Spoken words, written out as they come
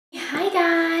Hi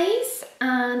guys,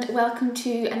 and welcome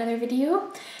to another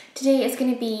video. Today is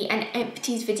going to be an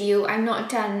empties video. I've not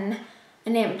done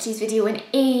an empties video in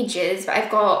ages, but I've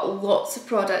got lots of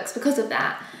products because of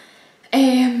that.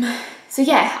 So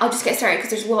yeah, I'll just get started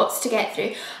because there's lots to get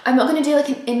through. I'm not going to do like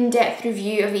an in-depth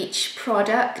review of each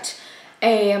product.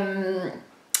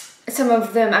 Some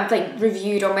of them I've like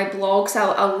reviewed on my blog,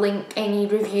 so I'll link any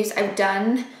reviews I've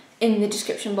done in the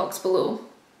description box below.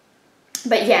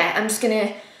 But yeah, I'm just going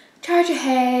to charge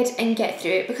ahead and get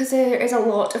through it because there is a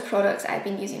lot of products I've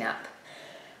been using up.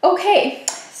 Okay,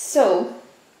 so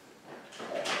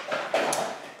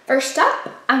first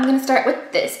up, I'm going to start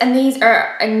with this, and these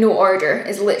are in no order,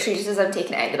 it's literally just as I'm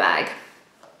taking it out of the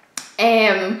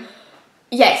bag.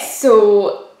 Yes,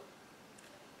 so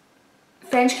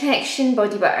French Connection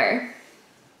body butter.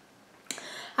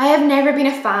 I have never been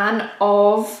a fan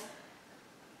of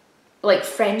like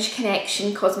French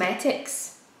Connection cosmetics.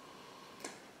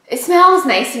 It smells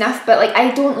nice enough, but like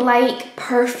I don't like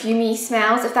perfumey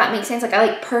smells, if that makes sense. Like I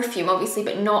like perfume obviously,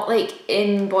 but not like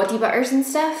in body butters and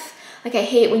stuff. Like I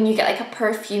hate when you get like a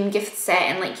perfume gift set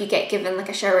and like you get given like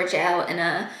a shower gel and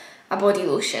a body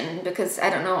lotion, because I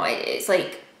don't know, it's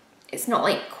like, it's not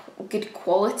like good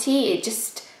quality. It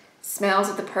just smells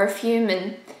of the perfume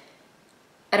and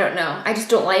I don't know, I just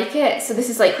don't like it. So this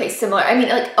is like quite similar. I mean,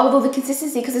 like, although the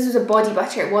consistency, because this was a body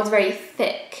butter, it was very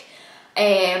thick.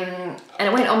 And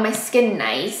it went on my skin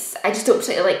nice. I just don't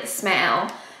particularly like the smell.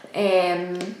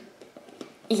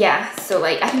 Yeah, so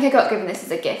like I think I got given this as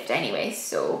a gift anyway,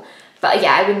 so, but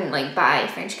yeah, I wouldn't like buy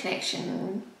French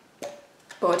Connection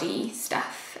body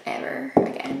stuff ever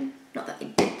again. Not that I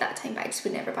did that time, but I just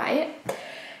would never buy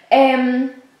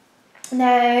it.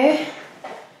 Now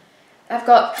I've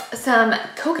got some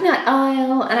coconut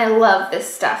oil, and I love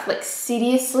this stuff, like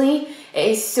seriously, it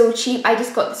is so cheap. I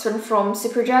just got this one from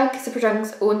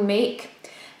Superdrug's own make,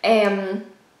 and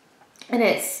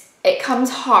it comes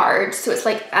hard, so it's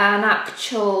like an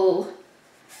actual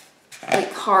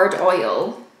like hard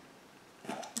oil,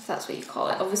 if that's what you call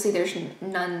it. Obviously there's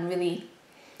none really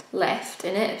left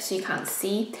in it, so you can't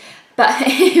see, but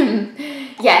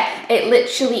yeah, it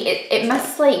literally, it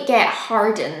must like get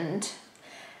hardened.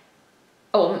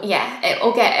 Oh yeah,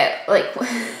 it'll get it like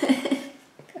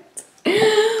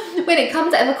when it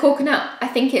comes out of a coconut, I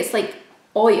think it's like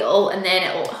oil and then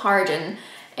it'll harden.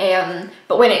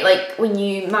 But when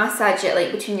you massage it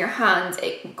like between your hands,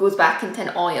 it goes back into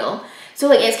an oil. So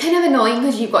like it's kind of annoying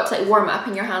because you've got to like warm it up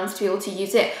in your hands to be able to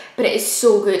use it, but it is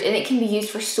so good and it can be used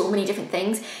for so many different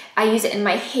things. I use it in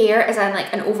my hair as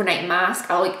like an overnight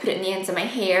mask. I'll like put it in the ends of my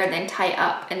hair and then tie it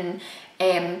up and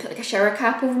put like a shower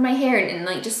cap over my hair and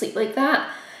like just sleep like that.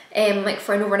 Like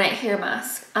for an overnight hair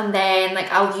mask, and then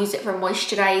like I'll use it for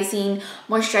moisturizing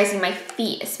my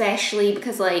feet, especially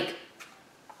because like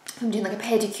if I'm doing like a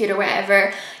pedicure or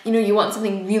whatever, you know, you want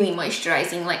something really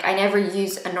moisturizing. Like I never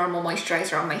use a normal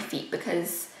moisturizer on my feet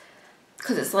because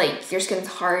it's like your skin's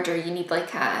harder, you need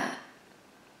like a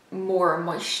more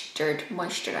moistured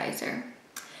moisturizer.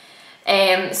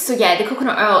 So yeah, the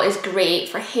coconut oil is great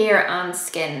for hair and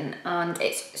skin, and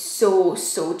it's so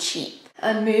cheap.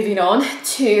 And moving on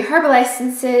to Herbal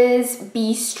Essences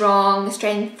Be Strong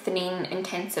Strengthening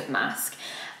Intensive Mask.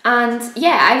 And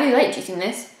yeah, I really liked using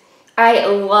this. I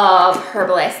love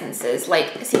Herbal Essences.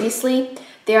 Like seriously,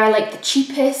 they are like the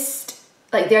cheapest,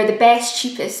 like they're the best,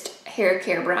 cheapest hair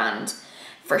care brand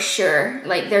for sure.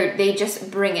 Like they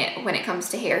just bring it when it comes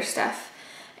to hair stuff.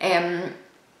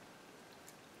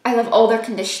 I love all their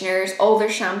conditioners, all their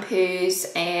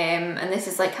shampoos, and this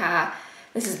is like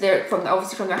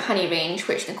obviously from their honey range,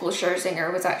 which Nicole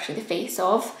Scherzinger was actually the face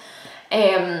of.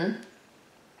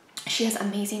 She has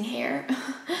amazing hair.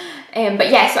 But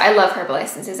yeah, so I love Herbal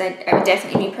Essences. I would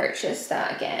definitely repurchase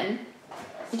that again.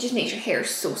 It just makes your hair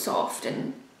so soft,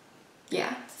 and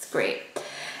yeah, it's great.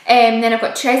 Then I've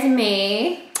got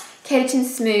Tresemme Keratin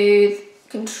Smooth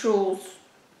Controls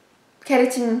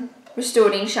Keratin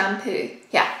Restoring Shampoo.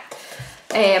 Yeah.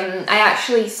 I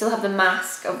actually still have the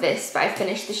mask of this, but I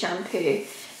finished the shampoo.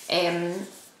 And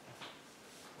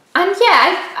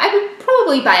yeah, I would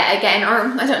probably buy it again,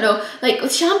 or I don't know. Like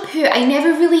with shampoo, I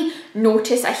never really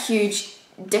notice a huge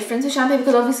difference with shampoo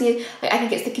because obviously like I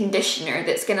think it's the conditioner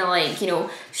that's gonna like, you know,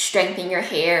 strengthen your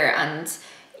hair and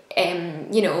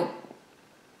you know,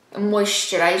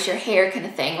 moisturize your hair kind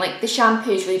of thing. Like the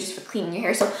shampoo is really just for cleaning your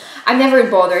hair, so I'm never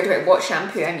bothered about what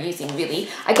shampoo I'm using really.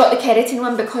 I got the keratin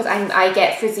one because I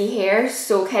get frizzy hair,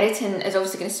 so keratin is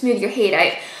obviously going to smooth your hair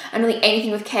out, and really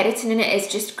anything with keratin in it is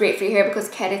just great for your hair because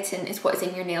keratin is what is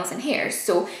in your nails and hair,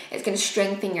 so it's going to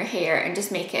strengthen your hair and just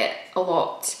make it a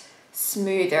lot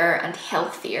smoother and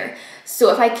healthier.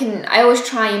 So if I always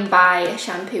try and buy a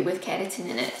shampoo with keratin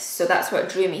in it, so that's what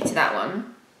drew me to that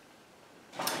one.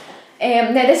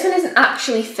 Now this one isn't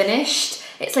actually finished,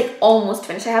 it's like almost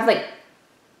finished. I have like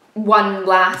one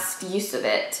last use of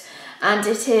it, and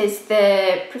it is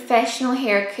the Professional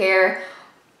Hair Care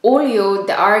Oleo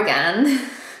d'Argan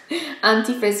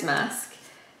Anti-Frizz Mask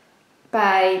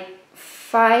by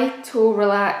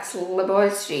Phyto-Relax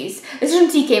Laboratories. This is from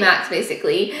TK Maxx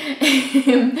basically,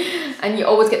 and you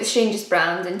always get the strangest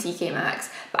brands in TK Maxx.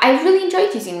 But I really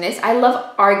enjoyed using this. I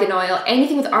love argan oil.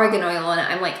 Anything with argan oil on it,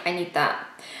 I'm like, I need that,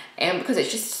 because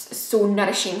it's just so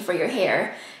nourishing for your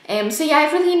hair. So yeah,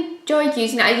 I've really enjoyed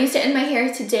using it. I used it in my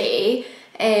hair today,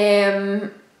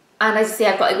 and as I say,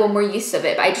 I've got like one more use of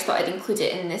it, but I just thought I'd include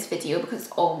it in this video because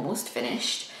it's almost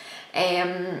finished.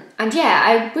 And yeah,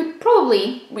 I would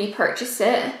probably repurchase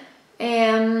it.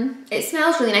 It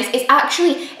smells really nice.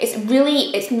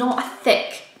 It's not a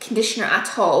thick conditioner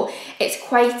at all. It's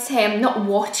quite, not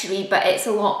watery, but it's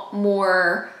a lot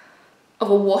more of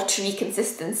a watery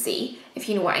consistency, if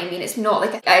you know what I mean. It's not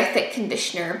like a thick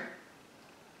conditioner.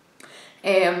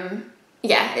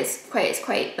 Yeah, it's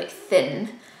quite like thin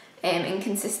in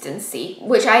consistency,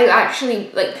 which I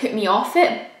actually like put me off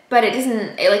it. But it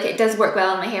doesn't, it does work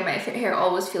well in my hair. My hair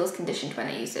always feels conditioned when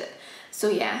I use it. So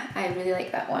yeah, I really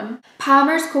like that one.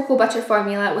 Palmer's Cocoa Butter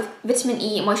Formula with Vitamin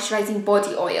E Moisturising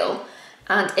Body Oil.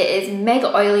 And it is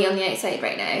mega oily on the outside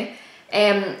right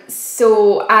now.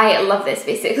 So I love this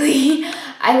basically.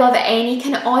 I love any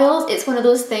kind of oils. It's one of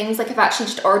those things, like I've actually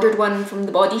just ordered one from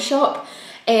the Body Shop.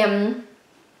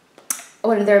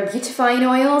 One of their beautifying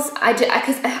oils.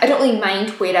 Because I don't really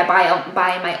mind where I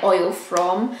buy my oil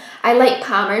from. I like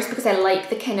Palmer's because I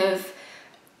like the kind of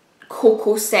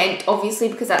cocoa scent, obviously,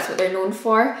 because that's what they're known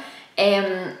for.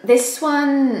 This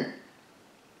one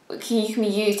you can be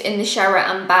used in the shower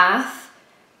and bath.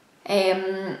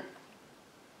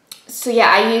 So yeah,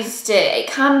 I used it. It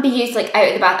can be used like out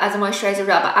of the bath as a moisturiser as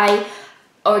well, but I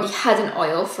already had an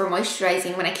oil for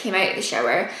moisturising when I came out of the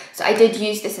shower. So I did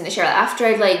use this in the shower after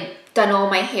I'd like done all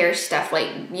my hair stuff, like,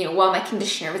 you know, while my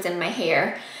conditioner was in my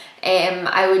hair.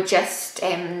 I would just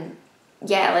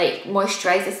yeah, like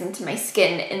moisturise this into my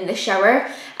skin in the shower,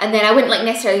 and then I wouldn't like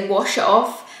necessarily wash it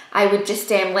off. I would just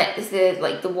let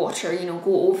the water, you know,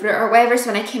 go over it or whatever.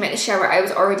 So when I came out of the shower, I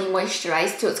was already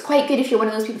moisturised. So it's quite good if you're one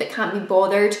of those people that can't be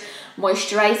bothered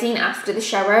moisturising after the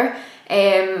shower.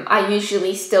 I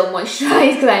usually still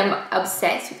moisturise because I'm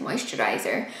obsessed with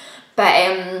moisturiser.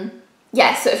 But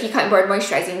yeah, so if you can't be bothered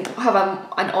moisturising, have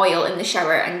an oil in the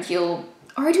shower and you'll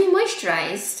already be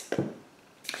moisturised.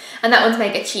 And that one's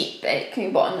mega cheap. It can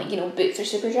be bought on, like, you know, Boots or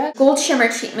Superdrug. Gold Shimmer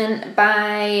Treatment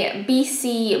by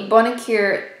BC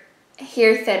Bonicure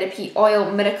Hair Therapy Oil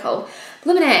Miracle.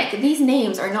 Blooming heck, these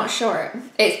names are not short.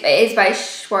 It is by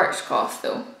Schwarzkopf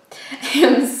though.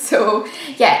 So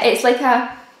yeah, it's like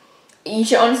you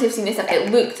should honestly have seen this.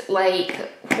 It looked like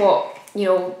what, you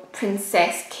know,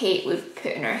 Princess Kate would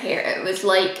put in her hair. It was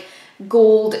like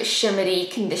gold shimmery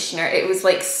conditioner. It was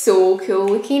like so cool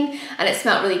looking, and it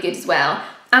smelled really good as well.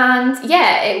 And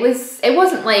yeah, it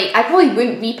wasn't like, I probably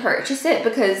wouldn't repurchase it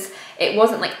because it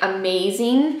wasn't like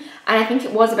amazing, and I think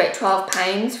it was about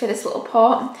 £12 for this little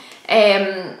pot.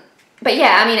 But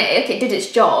yeah, I mean, it did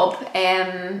its job.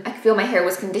 I could feel my hair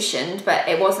was conditioned, but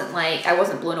it wasn't like, I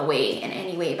wasn't blown away in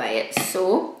any way by it,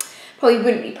 so probably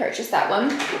wouldn't repurchase that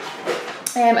one.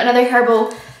 Another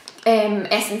herbal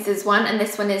essences one, and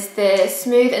this one is the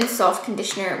Smooth and Soft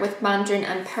Conditioner with Mandarin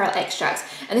and Pearl Extracts,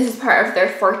 and this is part of their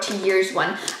 40 years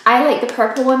one. I like the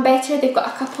purple one better. They've got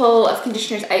a couple of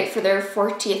conditioners out for their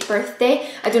 40th birthday.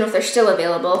 I don't know if they're still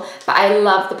available, but I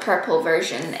love the purple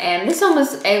version. This one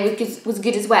was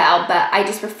good as well, but I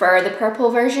just prefer the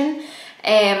purple version.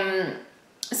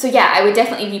 So yeah, I would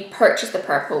definitely repurchase the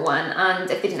purple one, and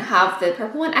if they didn't have the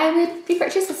purple one, I would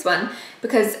repurchase this one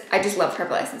because I just love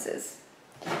purple essences.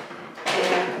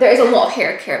 There is a lot of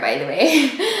hair care, by the way.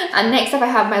 And next up I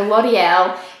have my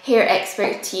L'Oreal Hair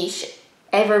Expertise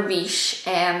Ever Riche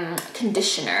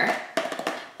conditioner,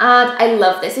 and I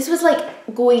love this. This was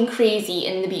like going crazy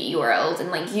in the beauty world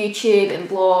and like YouTube and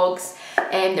blogs,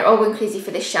 and they're all going crazy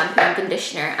for this shampoo and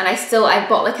conditioner. And I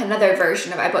bought like another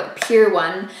version of it. I bought the pure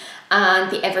one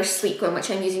and the Ever Sleek one, which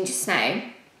I'm using just now.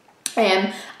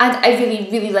 And I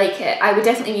really like it. I would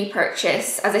definitely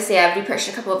repurchase. As I say, I've repurchased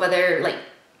a couple of other like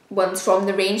ones from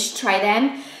the range to try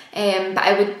them. But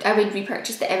I would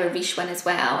repurchase the Ever Riche one as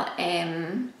well.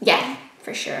 Yeah,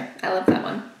 for sure. I love that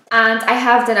one. And I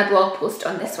have done a blog post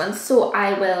on this one, so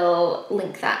I will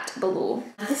link that below.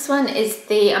 This one is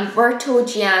the Umberto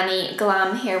Gianni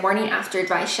Glam Hair Morning After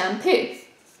Dry Shampoo.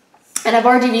 And I've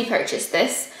already repurchased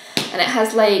this. and it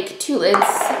has like 2 lids,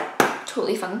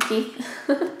 totally funky.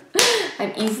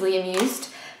 I'm easily amused.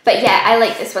 But yeah, I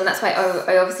like this one, that's why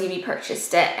I obviously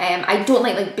repurchased it. I don't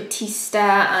like Batista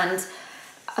and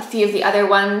a few of the other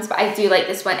ones, but I do like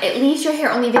this one. It leaves your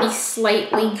hair only very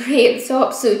slightly grey at the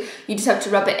top, so you just have to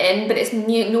rub it in, but it's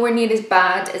nowhere near as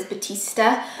bad as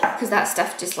Batista, because that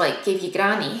stuff just like gave you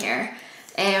granny hair.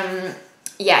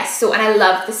 Yeah, so, and I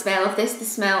love the smell of this. The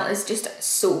smell is just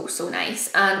so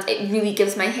nice, and it really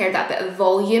gives my hair that bit of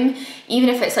volume, even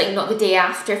if it's like not the day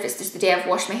after. If it's just the day I've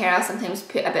washed my hair, I'll sometimes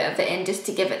put a bit of it in just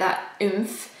to give it that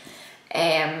oomph.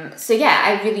 So yeah,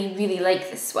 I really like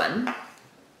this one.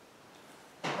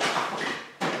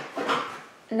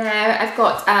 Now I've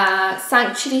got a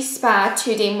Sanctuary Spa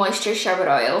 2-day moisture shower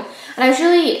oil, and I was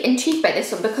really intrigued by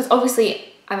this one because obviously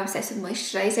I'm obsessed with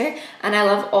moisturiser and I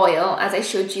love oil, as I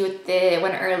showed you with the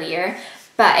one earlier,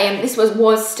 but this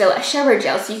was still a shower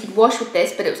gel, so you could wash with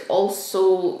this, but it was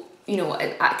also, you know,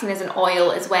 acting as an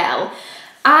oil as well.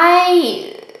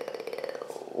 I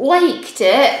liked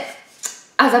it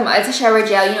as a shower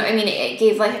gel, you know what I mean? It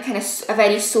gave like a kind of a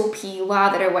very soapy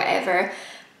lather or whatever,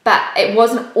 but it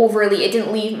wasn't overly, it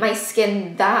didn't leave my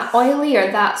skin that oily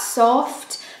or that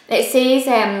soft. It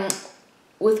says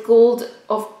with Gold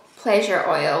of Pleasure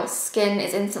oil, skin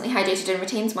is instantly hydrated and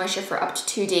retains moisture for up to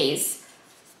 2 days.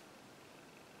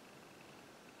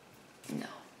 No,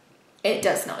 it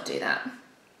does not do that.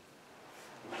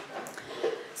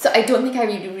 So I don't think I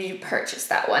would repurchase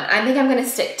that one. I think I'm going to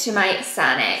stick to my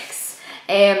Sanex.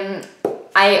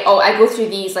 I go through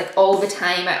these like all the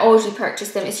time. I always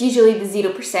repurchase them. It's usually the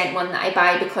 0% one that I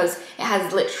buy because it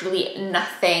has literally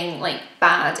nothing like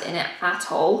bad in it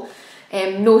at all.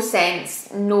 No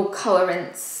scents, no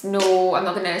colorants, no, I'm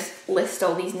not going to list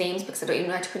all these names because I don't even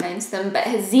know how to pronounce them, but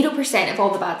it has 0% of all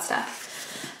the bad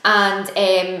stuff. And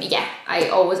yeah, I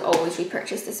always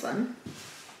repurchase this one.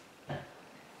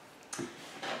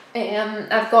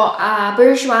 I've got a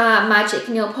Bourjois Magic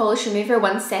Nail Polish Remover,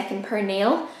 1 second per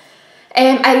nail.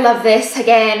 I love this.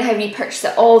 Again, I repurchase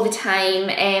it all the time.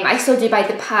 I still do buy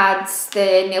the pads,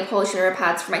 the nail polish remover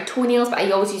pads for my toenails, but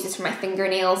I always use this for my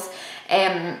fingernails.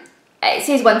 It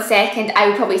says 1 second. I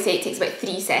would probably say it takes about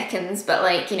 3 seconds, but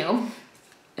like, you know,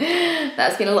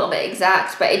 that's been a little bit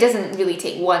exact, but it doesn't really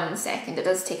take 1 second. It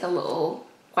does take a little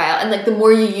while, and like the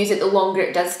more you use it, the longer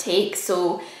it does take.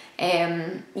 So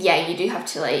yeah, you do have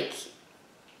to like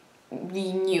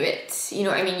renew it, you know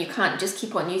what I mean? You can't just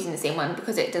keep on using the same one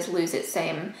because it does lose its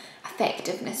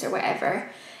effectiveness or whatever.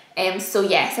 So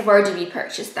yes, I've already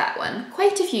repurchased that one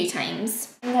quite a few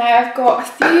times. Now I've got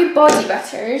a few body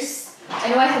butters. I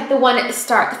know I had the one at the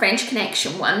start, the French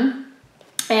Connection one,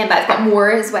 but I've got more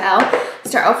as well.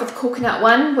 Start off with the coconut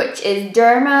one, which is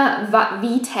Derma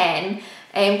V10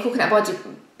 coconut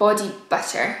body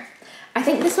butter. I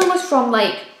think this one was from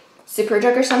like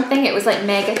Superdrug or something. It was like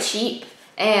mega cheap.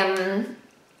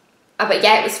 But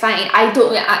yeah, it was fine. I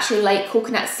don't actually like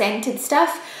coconut scented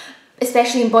stuff,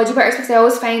 especially in body butters, because I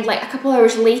always find like a couple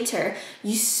hours later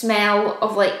you smell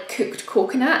of like cooked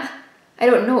coconut. I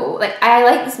don't know, like I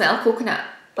like the smell of coconut,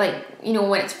 like, you know,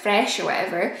 when it's fresh or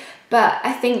whatever, but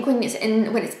I think when it's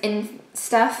in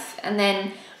stuff and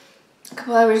then a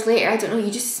couple hours later, I don't know, you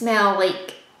just smell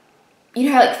like, you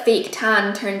know how like fake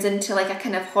tan turns into like a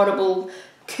kind of horrible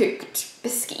cooked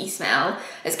biscuity smell.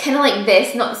 It's kind of like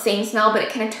this, not the same smell, but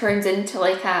it kind of turns into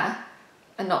like a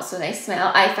not so nice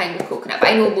smell, I find, with coconut, but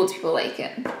I know loads of people like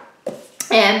it.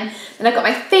 Then I've got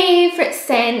my favourite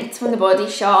scent from the Body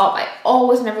Shop. I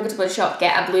always, whenever I go to Body Shop,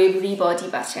 get a blueberry body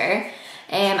butter.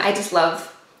 I just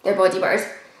love their body butters.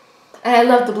 And I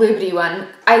love the blueberry one.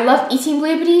 I love eating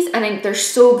blueberries, and they're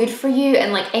so good for you,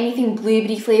 and like anything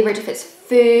blueberry flavoured, if it's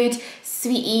food,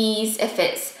 sweeties, if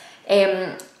it's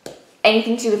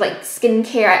anything to do with like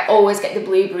skincare, I always get the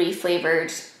blueberry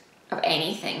flavoured of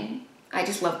anything. I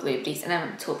just love blueberries and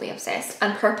I'm totally obsessed.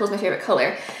 And purple is my favourite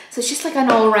colour. So it's just like an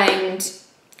all-round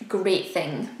great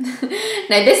thing.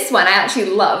 Now this one I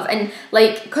actually love, and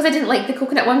like, because I didn't like the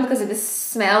coconut one because of the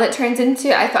smell it turns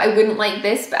into, I thought I wouldn't like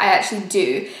this, but I actually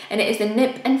do. And it is the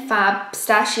Nip and Fab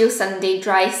Pistachio Sundae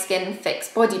Dry Skin Fix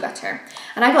Body Butter.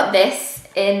 And I got this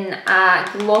in a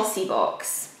glossy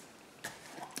box.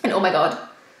 And oh my god,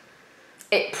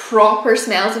 it proper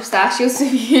smells of pistachio. So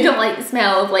if you don't like the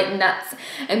smell of like nuts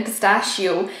and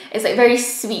pistachio, it's like very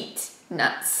sweet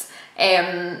nuts,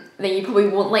 then you probably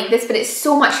won't like this, but it's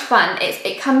so much fun.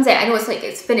 It comes out, I know it's like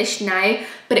it's finished now,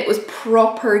 but it was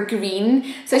proper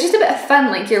green, so it's just a bit of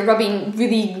fun, like you're rubbing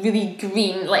really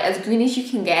green, like as green as you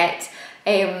can get,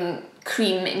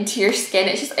 cream into your skin.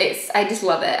 I just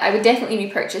love it. I would definitely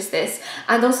repurchase this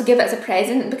and also give it as a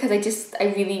present because I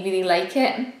really like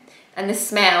it. and the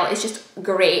smell is just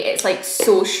great. It's like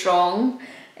so strong.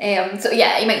 So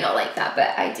yeah, you might not like that,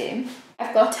 but I do.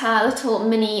 I've got a little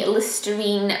mini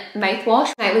Listerine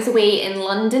mouthwash. I was away in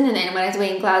London, and then when I was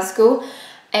away in Glasgow,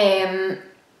 and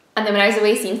then when I was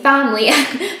away seeing family,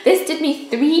 this did me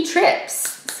 3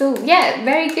 trips. So yeah,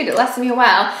 very good. It lasted me a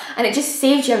while, and it just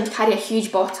saves you having to carry a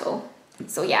huge bottle.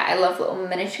 So yeah, I love little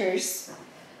miniatures.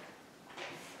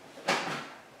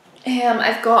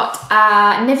 I've got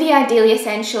Nivea Daily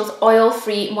Essentials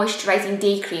Oil-Free Moisturising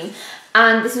Day Cream,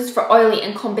 and this is for oily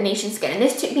and combination skin, and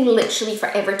this took me literally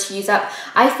forever to use up.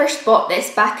 I first bought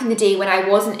this back in the day when I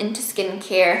wasn't into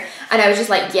skincare, and I was just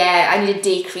like, yeah, I need a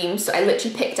day cream, so I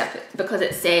literally picked up it because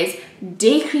it says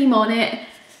day cream on it,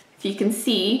 if you can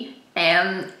see.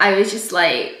 I was just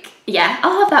like, yeah,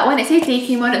 I'll have that one. It says day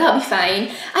cream on it, that'll be fine.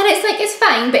 And it's like, it's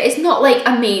fine, but it's not like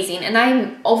amazing. And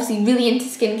I'm obviously really into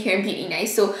skincare and beauty now,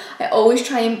 so I always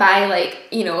try and buy like,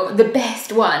 you know, the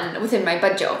best one within my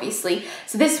budget, obviously.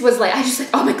 So this was like, I just like,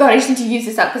 oh my god, I just need to use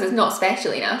this up because it's not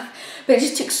special enough. But it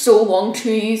just took so long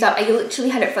to use up. I literally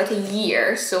had it for like a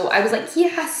year, so I was like,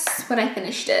 yes, when I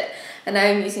finished it. And now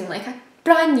I'm using like a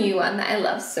brand new one that I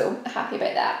love, so happy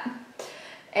about that.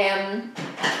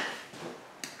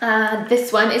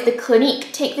 This one is the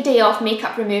Clinique Take the Day Off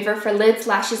Makeup Remover for Lids,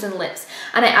 Lashes and Lips,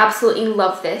 and I absolutely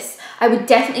love this. I would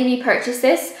definitely repurchase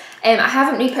this. I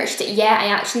haven't repurchased it yet. I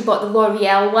actually bought the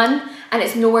L'Oreal one, and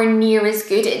it's nowhere near as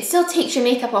good. It still takes your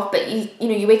makeup off, but you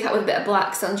know, you wake up with a bit of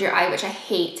black still under your eye, which I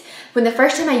hate. When the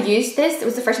first time I used this, it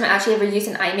was the first time I actually ever used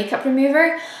an eye makeup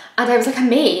remover, and I was like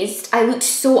amazed. I looked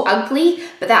so ugly,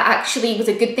 but that actually was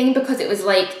a good thing because it was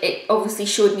like, it obviously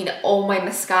showed me that all my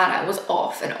mascara was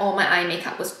off and all my eye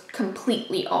makeup was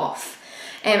completely off.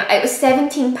 It was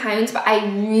 £17, but I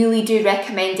really do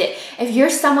recommend it. If you're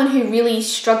someone who really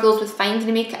struggles with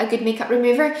finding a good makeup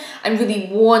remover and really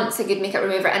wants a good makeup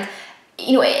remover, and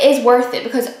you know, it is worth it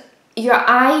because your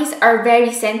eyes are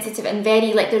very sensitive and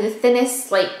very, like, they're the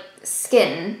thinnest, like,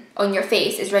 skin on your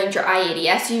face is around your eye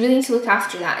area, so you really need to look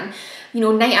after that. And you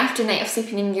know, night after night of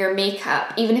sleeping in your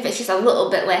makeup, even if it's just a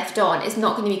little bit left on, is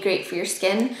not going to be great for your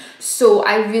skin. So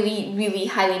I really, really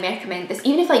highly recommend this.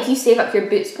 Even if like you save up your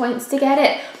Boots points to get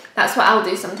it, that's what I'll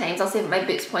do sometimes. I'll save up my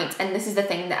Boots points, and this is the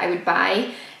thing that I would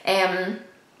buy,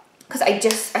 because I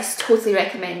totally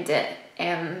recommend it.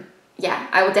 Yeah,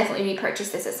 I will definitely repurchase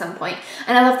this at some point.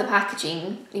 And I love the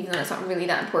packaging, even though it's not really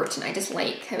that important. I just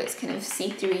like how it's kind of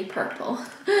see-through purple.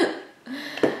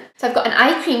 So I've got an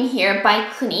eye cream here by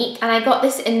Clinique, and I got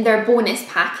this in their bonus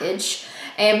package.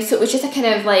 So it was just a kind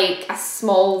of like a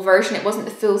small version. It wasn't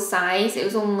the full size. It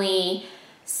was only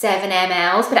 7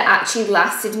 ml, but it actually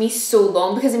lasted me so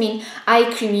long because, I mean,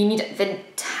 eye cream, you need the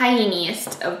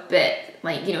tiniest of bit,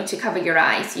 like, you know, to cover your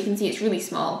eyes. So you can see it's really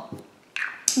small.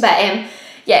 But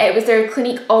yeah, it was their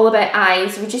Clinique All About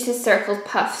Eyes, reduces circles,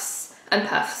 puffs and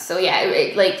puffs. So yeah,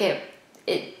 it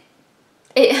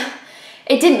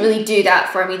didn't really do that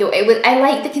for me though. I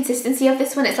like the consistency of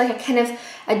this one. It's like a kind of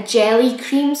a jelly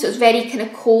cream, so it's very kind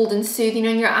of cold and soothing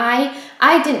on your eye.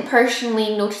 I didn't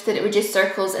personally notice that it reduced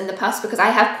circles in the puffs because I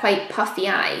have quite puffy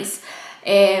eyes,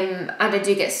 and I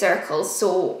do get circles,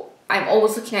 so I'm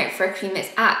always looking out for a cream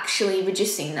that's actually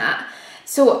reducing that.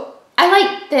 So I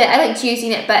liked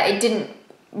using it, but it didn't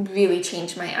really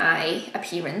change my eye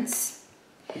appearance.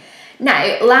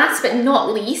 Now, last but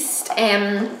not least,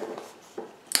 I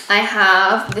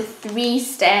have the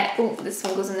 3-step, oh, this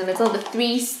one goes in the middle, the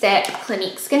 3-step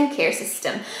Clinique skincare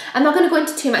system. I'm not going to go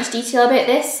into too much detail about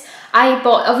this. I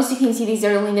bought, obviously you can see these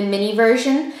are only the mini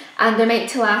version, and they're meant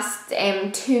to last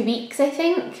 2 weeks, I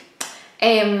think.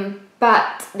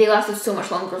 But they lasted so much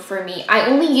longer for me. I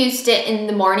only used it in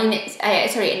the morning,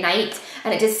 at night,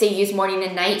 and it did say use morning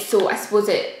and night, so I suppose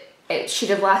it should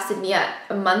have lasted me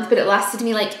a month, but it lasted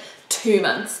me like 2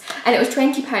 months, and it was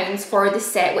 £20 for the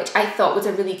set, which I thought was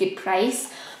a really good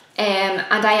price. And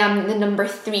I am the number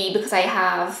 3 because I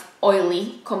have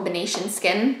oily combination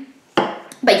skin.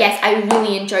 But yes, I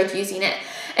really enjoyed using it.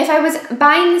 If I was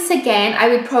buying this again, I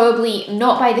would probably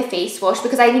not buy the face wash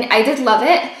because I mean, I did love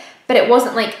it, but it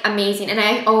wasn't like amazing, and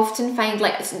I often find,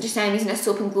 like, just now I'm using a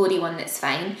Soap and Glory one that's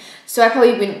fine, so I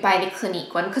probably wouldn't buy the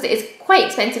Clinique one because it is quite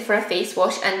expensive for a face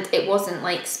wash and it wasn't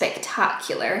like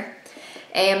spectacular.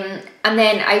 And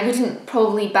then I wouldn't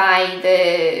probably buy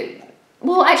the,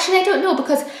 well, actually I don't know,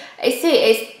 because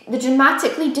it's the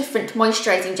Dramatically Different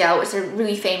Moisturising Gel, which they're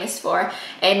really famous for.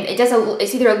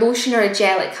 It's either a lotion or a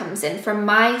gel it comes in. For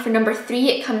number 3,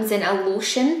 it comes in a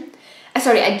lotion.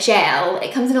 A gel.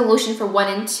 It comes in a lotion for 1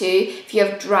 and 2 if you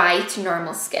have dry to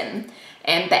normal skin.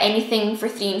 But anything for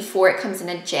 3 and 4, it comes in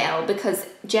a gel because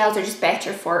gels are just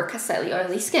better for slightly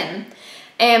oily skin.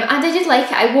 And I did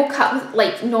like it. I woke up with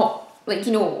like not like,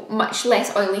 you know, much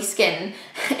less oily skin,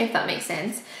 if that makes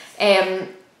sense. And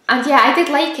yeah, I did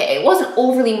like it. It wasn't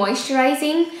overly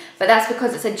moisturising, but that's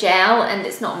because it's a gel and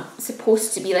it's not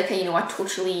supposed to be like a, you know, a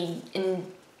totally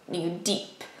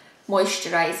deep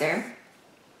moisturiser.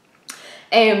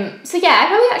 So yeah,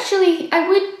 I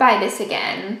would buy this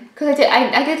again, because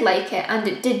I did like it, and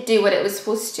it did do what it was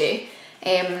supposed to.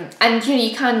 And you know,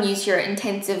 you can use your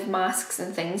intensive masks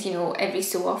and things, you know, every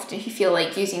so often if you feel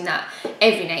like using that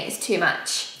every night is too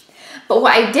much. But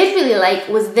what I did really like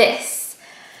was this.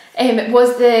 It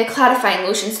was the clarifying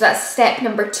lotion, so that's step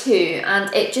number 2,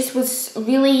 and it just was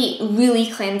really, really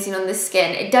cleansing on the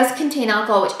skin. It does contain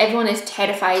alcohol, which everyone is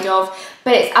terrified of,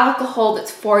 but it's alcohol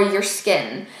that's for your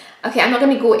skin. Okay, I'm not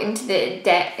going to go into the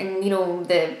depth and, you know,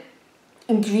 the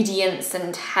ingredients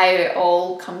and how it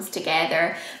all comes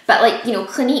together, but like, you know,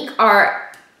 Clinique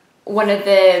are one of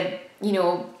the, you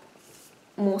know,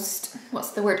 most,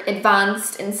 what's the word,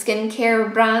 advanced in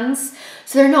skincare brands,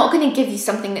 so they're not going to give you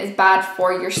something that is bad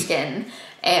for your skin.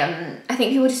 I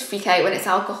think people just freak out when it's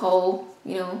alcohol,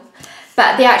 you know,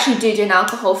 but they actually do an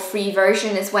alcohol-free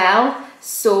version as well.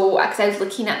 So because I was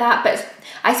looking at that, but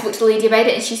I spoke to the lady about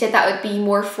it and she said that would be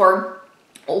more for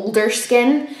older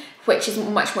skin, which is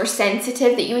much more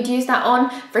sensitive, that you would use that on.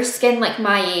 For skin like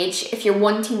my age, if you're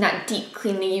wanting that deep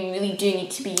cleaning, you really do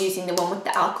need to be using the one with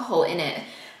the alcohol in it.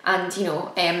 And you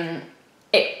know,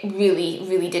 it really,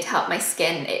 really did help my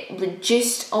skin. It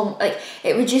reduced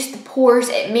the pores.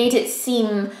 It made it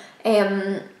seem,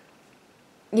 you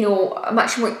know, a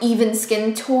much more even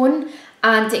skin tone,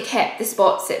 and it kept the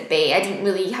spots at bay. I didn't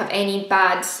really have any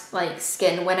bad like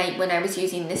skin when I was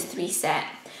using this 3 set.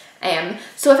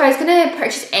 So if I was going to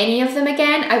purchase any of them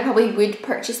again, I probably would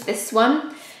purchase this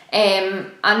one,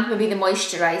 and maybe the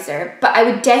moisturiser. But I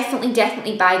would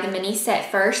definitely buy the mini set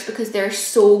first, because they're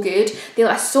so good. They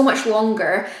last so much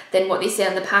longer than what they say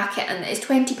on the packet, and it's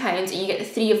 £20 and you get the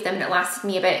 3 of them, and it lasted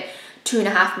me about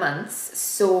 2.5 months.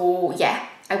 So yeah,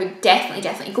 I would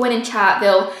definitely go in and chat.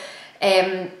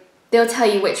 They'll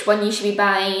tell you which one you should be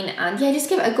buying, and yeah, just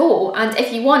give it a go. And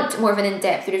if you want more of an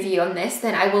in-depth review on this,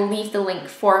 then I will leave the link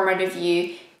for my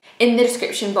review in the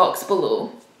description box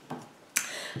below.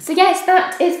 So yes,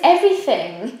 that is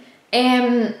everything.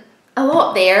 A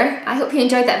lot there. I hope you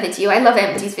enjoyed that video. I love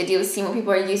Empties videos, seeing what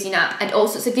people are using up, and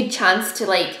also it's a good chance to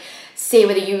like say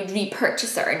whether you would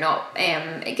repurchase it or not.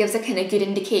 It gives a kind of good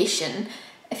indication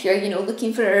if you're, you know,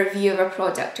 looking for a review of a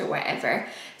product or whatever.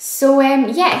 So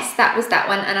yes, that was that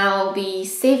one, and I'll be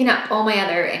saving up all my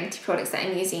other empty products that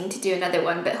I'm using to do another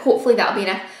one, but hopefully that'll be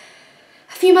in a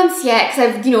few months yet,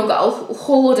 because I've, you know, got a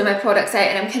whole load of my products out,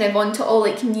 and I'm kind of on to all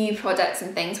like new products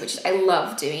and things, which I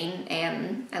love doing.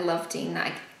 I love doing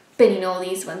that, binning all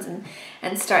these ones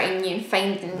and starting new and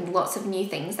finding lots of new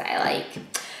things that I like.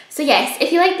 So yes,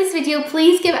 if you like this video,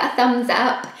 please give it a thumbs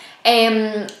up,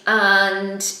 and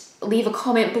leave a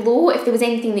comment below if there was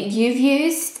anything that you've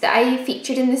used that I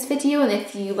featured in this video, and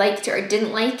if you liked it or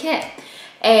didn't like it.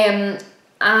 And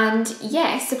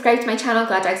yeah, subscribe to my channel,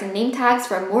 GladRags and NameTags,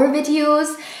 for more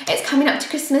videos. It's coming up to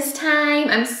Christmas time.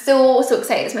 I'm so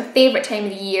excited. It's my favourite time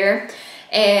of the year.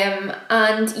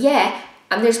 And yeah,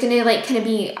 there's gonna like kind of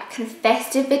be a kind of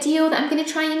festive video that I'm gonna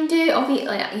try and do. Obviously,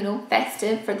 like, you know,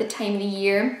 festive for the time of the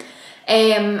year.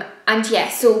 And yeah,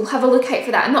 so have a look out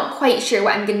for that. I'm not quite sure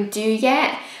what I'm gonna do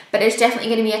yet, but there's definitely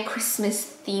gonna be a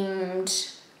Christmas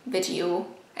themed video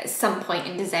at some point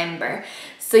in December.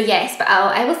 So yes, but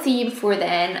I will see you before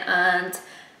then, and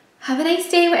have a nice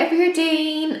day whatever you're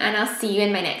doing, and I'll see you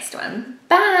in my next one.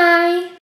 Bye!